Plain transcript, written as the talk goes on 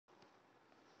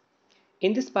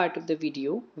In this part of the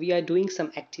video, we are doing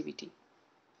some activity.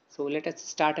 So let us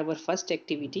start our first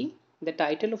activity. The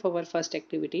title of our first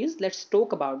activity is Let's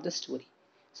Talk About the Story.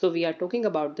 So we are talking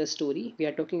about the story. We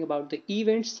are talking about the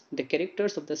events, the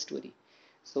characters of the story.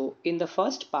 So in the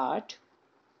first part,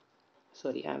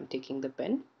 sorry, I am taking the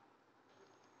pen.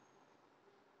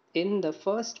 In the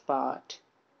first part,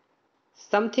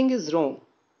 something is wrong,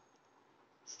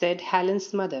 said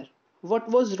Helen's mother. What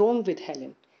was wrong with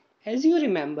Helen? As you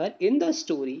remember in the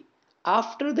story,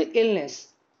 after the illness,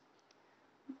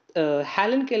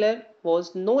 Helen Keller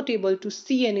was not able to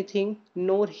see anything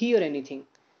nor hear anything.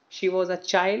 She was a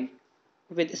child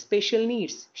with special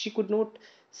needs. She could not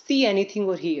see anything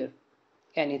or hear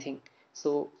anything.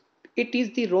 So it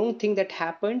is the wrong thing that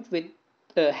happened with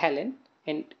Helen,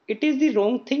 and it is the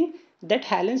wrong thing that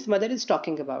Helen's mother is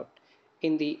talking about.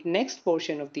 In the next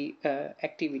portion of the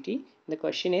activity, the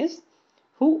question is,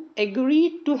 who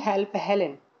agreed to help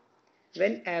Helen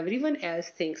when everyone else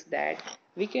thinks that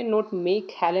we cannot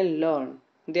make Helen learn?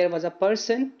 There was a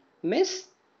person, Miss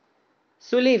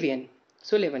Sullivan.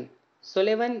 Sullivan.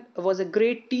 Sullivan was a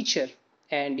great teacher,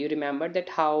 and you remember that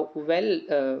how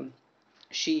well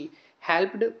she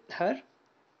helped her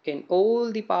in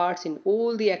all the parts, in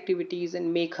all the activities,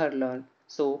 and make her learn.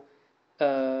 So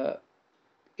uh,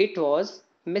 it was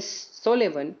Miss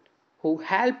Sullivan who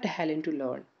helped Helen to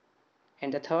learn.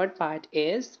 And the third part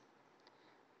is,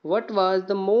 what was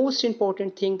the most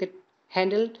important thing that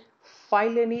Handel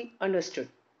finally understood?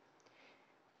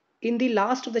 In the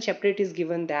last of the chapter, it is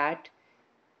given that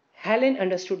Helen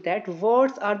understood that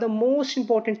words are the most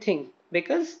important thing,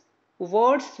 because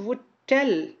words would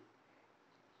tell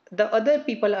the other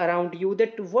people around you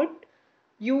that what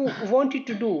you wanted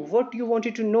to do, what you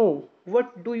wanted to know,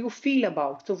 what do you feel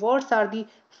about. So words are the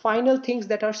final things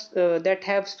that are that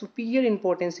have superior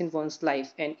importance in one's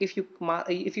life, and if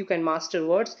you can master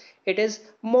words, it is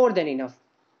more than enough.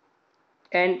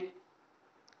 And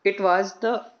it was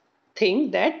the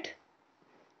thing that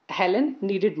Helen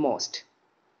needed most.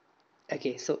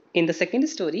 Okay, so in the second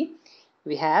story,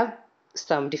 we have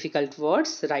some difficult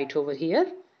words right over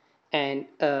here, and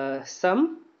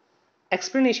some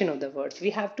explanation of the words. We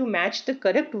have to match the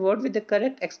correct word with the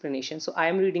correct explanation. So I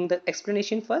am reading the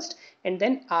explanation first, and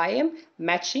then I am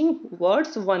matching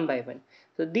words one by one.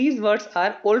 So these words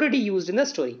are already used in the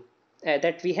story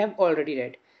that we have already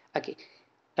read. Okay,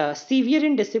 severe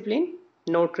in discipline,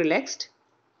 not relaxed.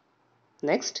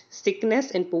 Next,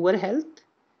 sickness and poor health.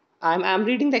 I'm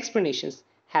reading the explanations.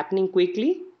 Happening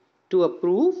quickly, to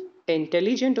approve,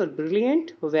 intelligent or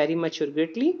brilliant, very much or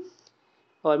greatly,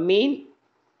 or main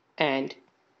and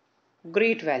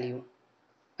great value.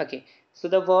 Okay, so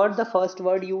the first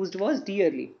word used was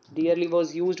dearly. Dearly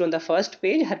was used on the first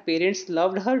page. Her parents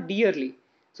loved her dearly.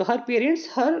 So her parents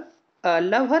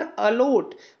love her a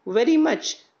lot, very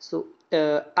much. So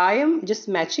I am just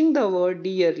matching the word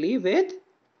dearly with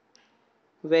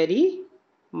very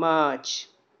much.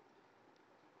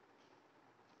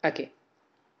 Okay,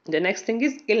 the next thing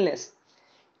is illness.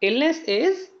 Illness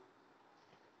is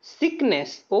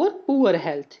sickness or poor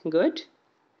health. Good.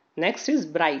 Next is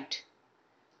bright.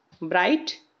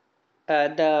 Bright,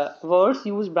 the words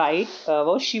used bright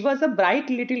was she was a bright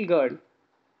little girl.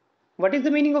 What is the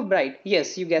meaning of bright?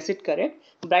 Yes, you guess it correct.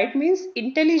 Bright means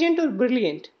intelligent or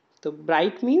brilliant. So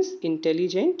bright means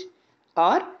intelligent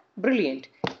or brilliant.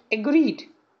 Agreed.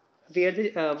 Where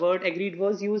the word agreed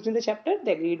was used in the chapter?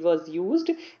 The agreed was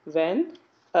used when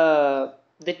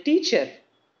the teacher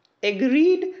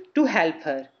agreed to help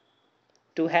her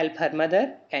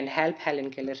mother and help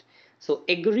Helen Keller. So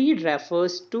agreed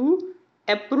refers to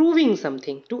approving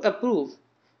something, to approve.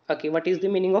 Okay, what is the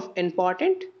meaning of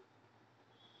important?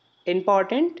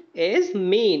 Important is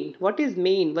main. What is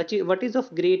main? What is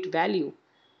of great value?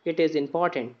 It is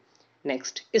important.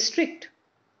 Next, strict.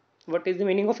 What is the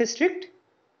meaning of strict?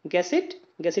 Guess it.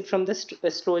 Guess it from the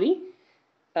story.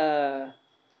 Uh,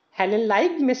 Helen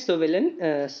liked Miss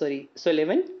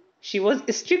Sullivan. She was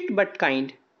strict but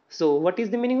kind. So, what is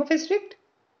the meaning of strict?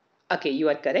 Okay, you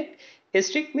are correct.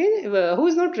 Strict means who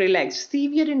is not relaxed,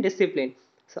 severe in discipline.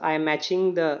 So, I am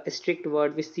matching the strict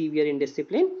word with severe in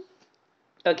discipline.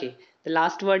 Okay, the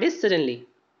last word is suddenly.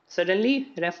 Suddenly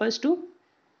refers to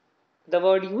the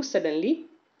word used suddenly.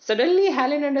 Suddenly,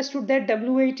 Helen understood that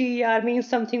WATER means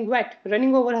something wet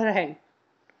running over her hand.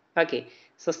 Okay,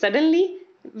 so suddenly,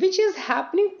 which is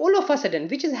happening all of a sudden,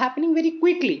 which is happening very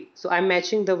quickly. So I'm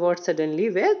matching the word suddenly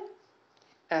with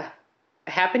uh,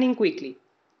 happening quickly.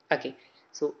 Okay,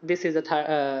 So this is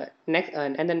the next,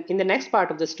 and then in the next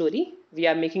part of the story, we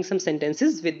are making some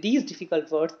sentences with these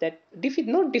difficult words that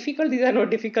not difficult. These are not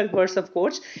difficult words, of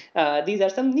course. These are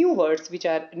some new words which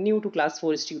are new to class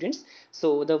 4 students.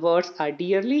 So the words are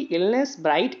dearly, illness,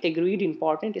 bright, agreed,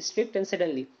 important, strict, and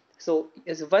suddenly. So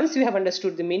once you have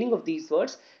understood the meaning of these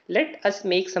words, let us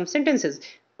make some sentences.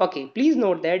 Okay, please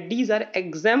note that these are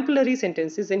exemplary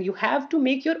sentences and you have to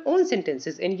make your own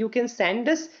sentences, and you can send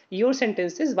us your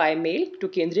sentences via mail to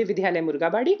Kendriya Vidyalaya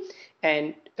Murgabadi,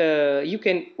 and you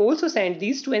can also send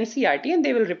these to NCRT and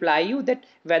they will reply you that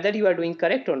whether you are doing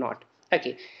correct or not.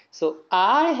 Okay, so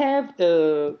I have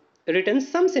written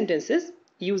some sentences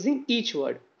using each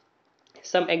word,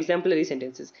 some exemplary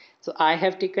sentences. So I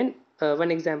have taken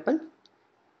one example.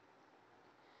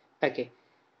 Okay,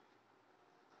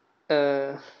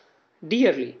 uh,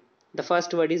 dearly. The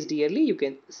first word is dearly. You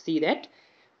can see that.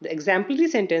 The exemplary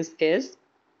sentence is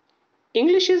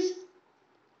English is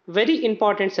very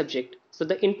important subject. So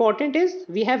the important is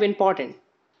we have important.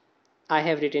 I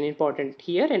have written important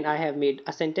here and I have made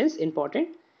a sentence important.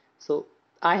 So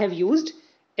I have used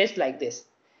S like this.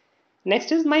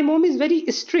 Next is my mom is very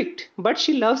strict, but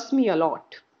she loves me a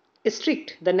lot.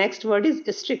 Strict. The next word is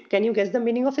strict. Can you guess the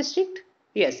meaning of strict?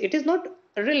 Yes, it is not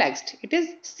relaxed. It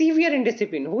is severe in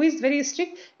discipline. Who is very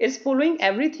strict is following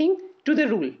everything to the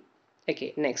rule.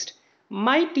 Okay, next.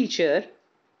 My teacher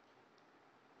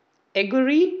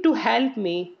agreed to help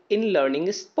me in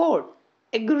learning sport.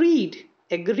 Agreed.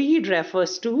 Agreed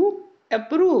refers to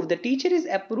approve. The teacher is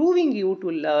approving you to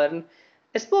learn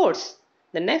sports.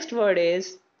 The next word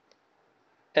is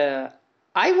uh,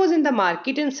 I was in the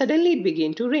market and suddenly it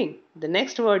began to rain. The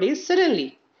next word is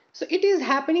suddenly. So it is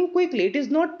happening quickly. It is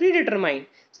not predetermined.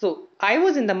 So I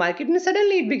was in the market and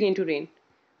suddenly it began to rain.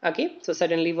 Okay, so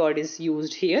suddenly word is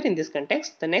used here in this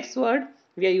context. The next word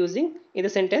we are using in the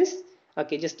sentence.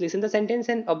 Okay, just listen the sentence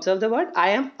and observe the word. I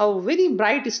am a very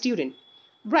bright student.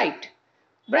 Bright.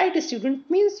 Bright student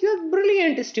means you are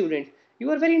brilliant student.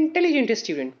 You are very intelligent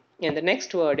student. And the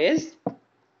next word is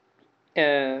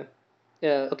uh,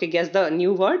 okay, guess the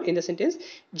new word in the sentence.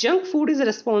 Junk food is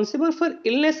responsible for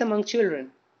illness among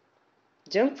children.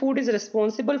 Junk food is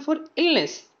responsible for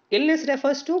illness. Illness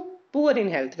refers to poor in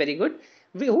health. Very good.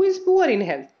 Who is poor in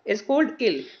health is called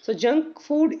ill. So junk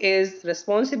food is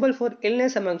responsible for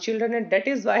illness among children, and that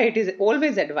is why it is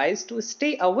always advised to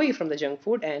stay away from the junk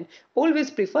food and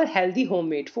always prefer healthy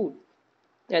homemade food.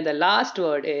 And the last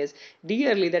word is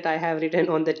dearly, that I have written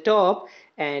on the top,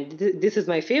 and this is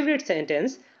my favorite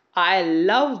sentence. I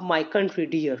love my country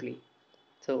dearly.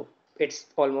 So it's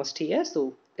almost here.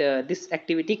 So this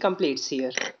activity completes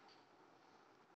here.